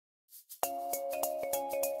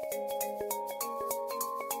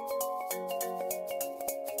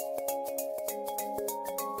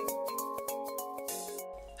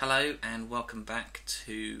Hello and welcome back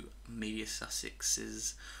to Media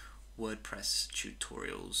Sussex's WordPress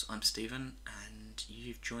tutorials. I'm Stephen and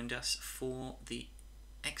you've joined us for the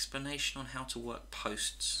explanation on how to work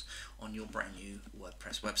posts on your brand new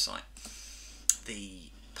WordPress website. The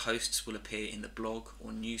posts will appear in the blog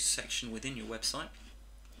or news section within your website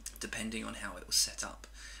depending on how it was set up.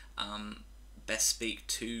 Best speak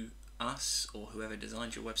to us or whoever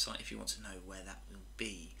designed your website if you want to know where that will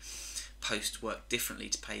be. Posts work differently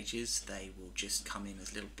to pages. They will just come in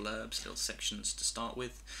as little blurbs, little sections to start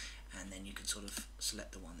with, and then you can sort of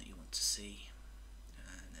select the one that you want to see,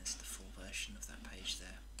 and there's the full version of that page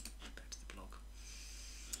there. Back to the blog.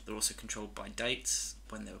 They're also controlled by dates,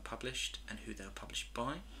 when they were published and who they were published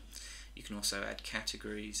by. You can also add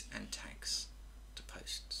categories and tags to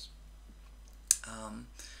posts,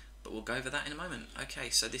 but we'll go over that in a moment.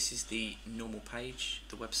 Okay, so this is the normal page,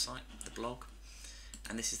 the website, the blog.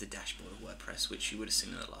 And this is the dashboard of WordPress, which you would have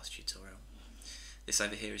seen in the last tutorial. This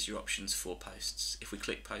over here is your options for posts. If we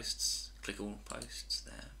click posts, click all posts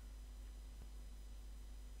there,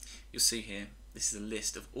 you'll see here, this is a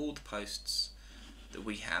list of all the posts that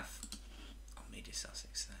we have on Media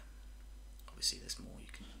Sussex there. Obviously there's more, you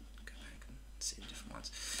can go back and see the different ones.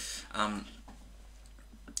 And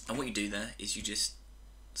what you do there is you just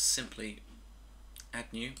simply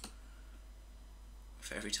add new.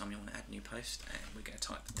 For every time you want to add a new post, and we're going to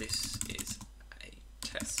type this is a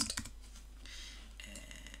test,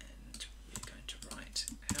 and we're going to write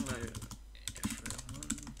hello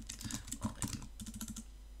everyone, I'm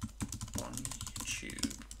on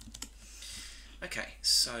YouTube. Okay,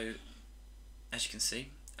 so as you can see,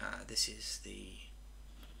 this is the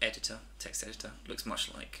editor, text editor. Looks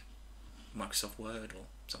much like Microsoft Word or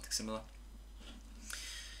something similar.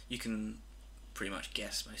 You can pretty much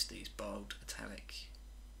guess most of these: bold, italic,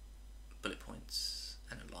 bullet points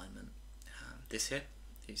and alignment. This here,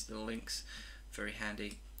 these little links, very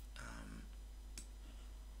handy.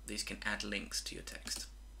 These can add links to your text,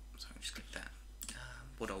 so I'll just click that.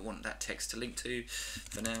 What do I want that text to link to?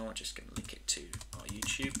 For now I'm just going to link it to our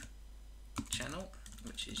YouTube channel,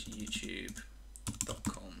 which is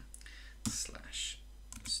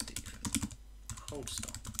youtube.com/Stephen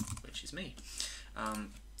Holdstock, which is me.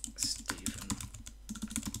 Stephen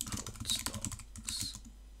Holdstock's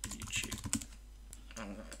YouTube.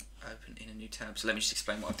 I'm going to open in a new tab, so let me just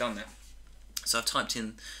explain what I've done there. So I've typed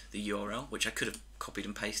in the URL, which I could have copied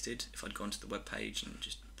and pasted if I'd gone to the web page and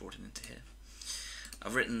just brought it into here.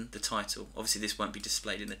 I've written the title. Obviously this won't be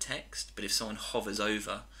displayed in the text, but if someone hovers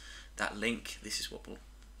over that link, this is what will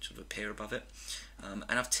sort of appear above it. And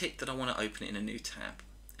I've ticked that I want to open it in a new tab.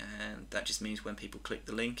 And that just means when people click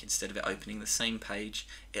the link, instead of it opening the same page,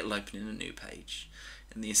 it'll open in a new page.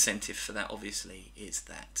 And the incentive for that obviously is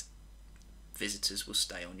that visitors will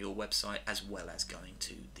stay on your website as well as going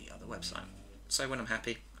to the other website. So when I'm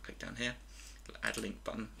happy, I click down here, add a link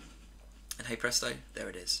button, and hey presto, there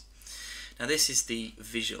it is. Now this is the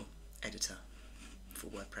visual editor for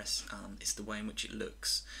WordPress. It's the way in which it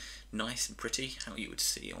looks nice and pretty, how you would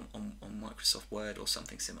see on Microsoft Word or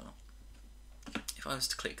something similar. If I was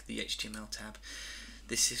to click the HTML tab,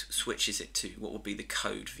 this switches it to what would be the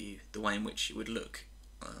code view, the way in which it would look,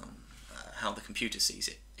 how the computer sees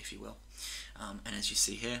it, if you will. And as you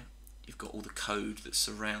see here, you've got all the code that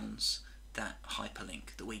surrounds that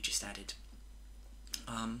hyperlink that we just added.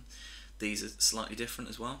 These are slightly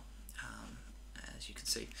different as well, as you can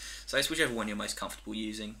see. So it's whichever one you're most comfortable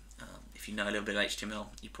using. If you know a little bit of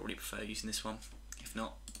HTML, you probably prefer using this one. If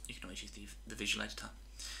not, you can always use the visual editor.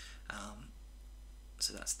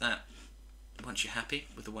 So that's that. Once you're happy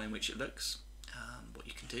with the way in which it looks, what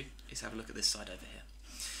you can do is have a look at this side over here.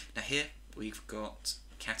 Now here we've got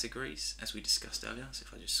categories, as we discussed earlier. So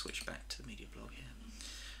if I just switch back to the media blog here,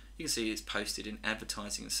 you can see it's posted in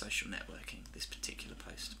advertising and social networking, this particular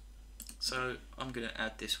post. So I'm going to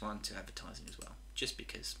add this one to advertising as well, just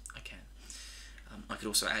because I can. I could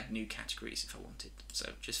also add new categories if I wanted.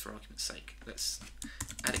 So just for argument's sake, let's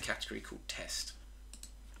add a category called test.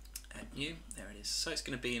 Add new, there it is. So it's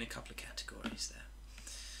going to be in a couple of categories there.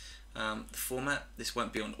 The format, this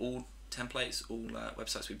won't be on all templates, all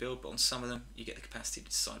websites we build, but on some of them you get the capacity to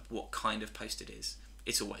decide what kind of post it is.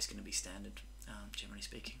 It's always going to be standard, generally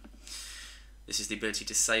speaking. This is the ability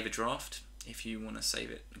to save a draft if you want to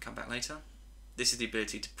save it and come back later. This is the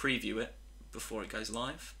ability to preview it before it goes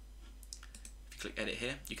live. If you click edit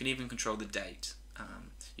here, you can even control the date.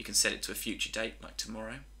 You can set it to a future date, like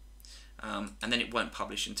tomorrow, and then it won't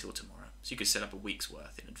publish until tomorrow. So you could set up a week's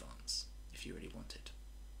worth in advance if you really wanted.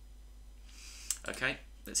 Okay,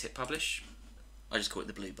 let's hit publish. I just call it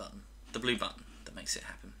the blue button that makes it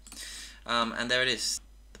happen. And there it is,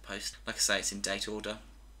 the post. Like I say, it's in date order.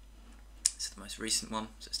 This is the most recent one,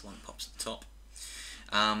 so it's the one that pops at the top.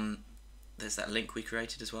 There's that link we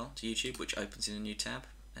created as well to YouTube, which opens in a new tab,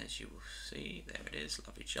 as you will see. There it is,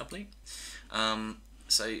 lovely jubbly.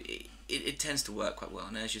 So it tends to work quite well,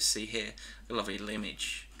 and as you see here, a lovely little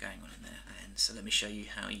image going on in there. And so let me show you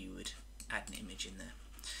how you would add an image in there.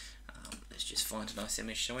 Let's just find a nice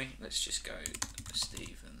image, shall we? Let's just go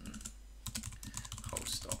Stephen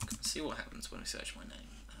Holdstock. See what happens when I search my name.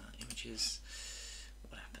 Images.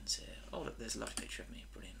 What happens here? Oh look, there's a lovely picture of me.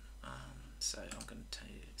 Brilliant. So I'm going to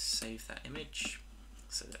save that image.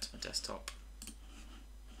 So that's my desktop.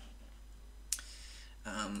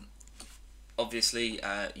 Obviously,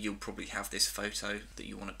 you'll probably have this photo that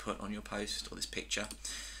you want to put on your post, or this picture.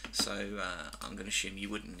 So I'm going to assume you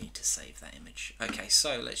wouldn't need to save that image. Okay,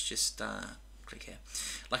 so let's just click here.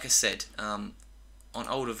 Like I said, on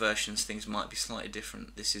older versions things might be slightly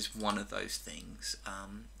different. This is one of those things.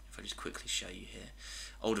 If I just quickly show you here,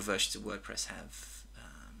 older versions of WordPress have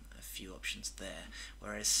a few options there,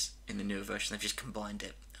 whereas in the newer version they've just combined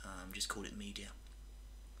it, just called it media,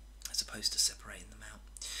 as opposed to separating them out.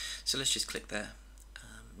 So let's just click there.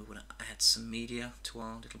 We want to add some media to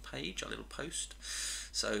our little page, our little post.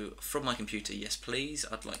 So from my computer, yes please,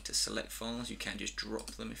 I'd like to select files. You can just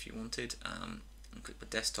drop them if you wanted. And click my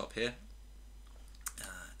desktop here.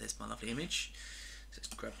 There's my lovely image. So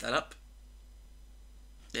let's grab that up.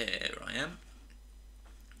 There I am.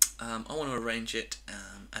 I want to arrange it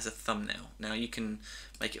as a thumbnail. Now you can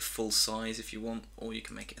make it full size if you want, or you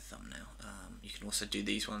can make it a thumbnail. You can also do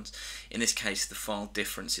these ones. In this case the file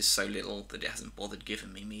difference is so little that it hasn't bothered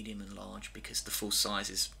giving me medium and large, because the full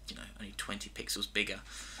size is, you know, only 20 pixels bigger,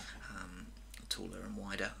 taller and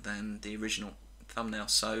wider than the original thumbnail.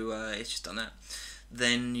 So it's just done that.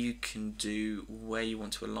 Then you can do where you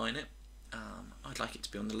want to align it. I'd like it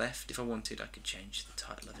to be on the left. If I wanted, I could change the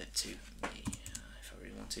title of it to me. If I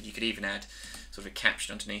really wanted, you could even add sort of a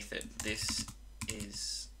caption underneath it. This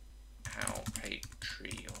is how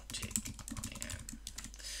patriotic I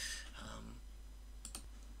am.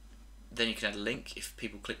 Then you can add a link. If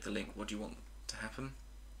people click the link, what do you want to happen?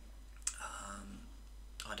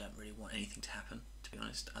 I don't really want anything to happen, to be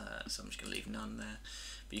honest, so I'm just going to leave none there.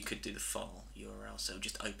 But you could do the file URL, so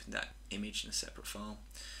just open that image in a separate file.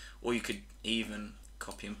 Or you could even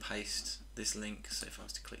copy and paste this link. So if I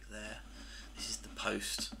was to click there, this is the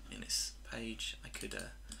post in this page. I could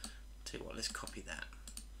tell you what, let's copy that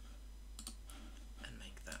and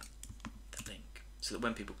make that the link, so that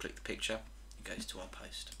when people click the picture, it goes to our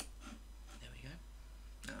post. There we go.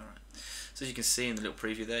 Alright, so as you can see in the little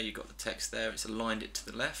preview there, you've got the text there, it's aligned it to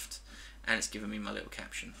the left, and it's given me my little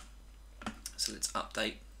caption. So let's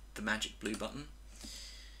update the magic blue button.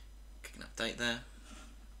 Click an update there.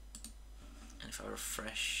 And if I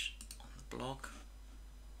refresh on the blog,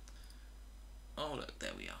 oh look,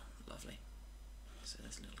 there we are, lovely. So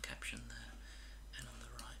there's a little caption there, and on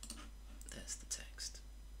the right, there's the text.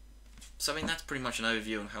 So I mean, that's pretty much an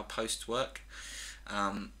overview on how posts work.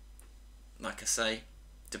 Like I say,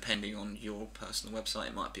 depending on your personal website,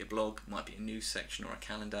 it might be a blog, it might be a news section or a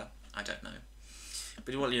calendar, I don't know.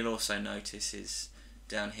 But what you'll also notice is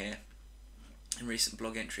down here, in recent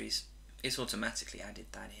blog entries, it's automatically added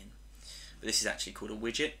that in. But this is actually called a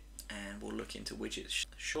widget, and we'll look into widgets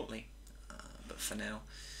shortly. But for now,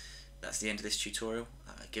 that's the end of this tutorial.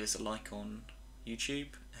 Give us a like on YouTube,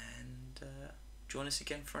 and join us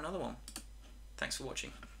again for another one. Thanks for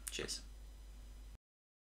watching. Cheers.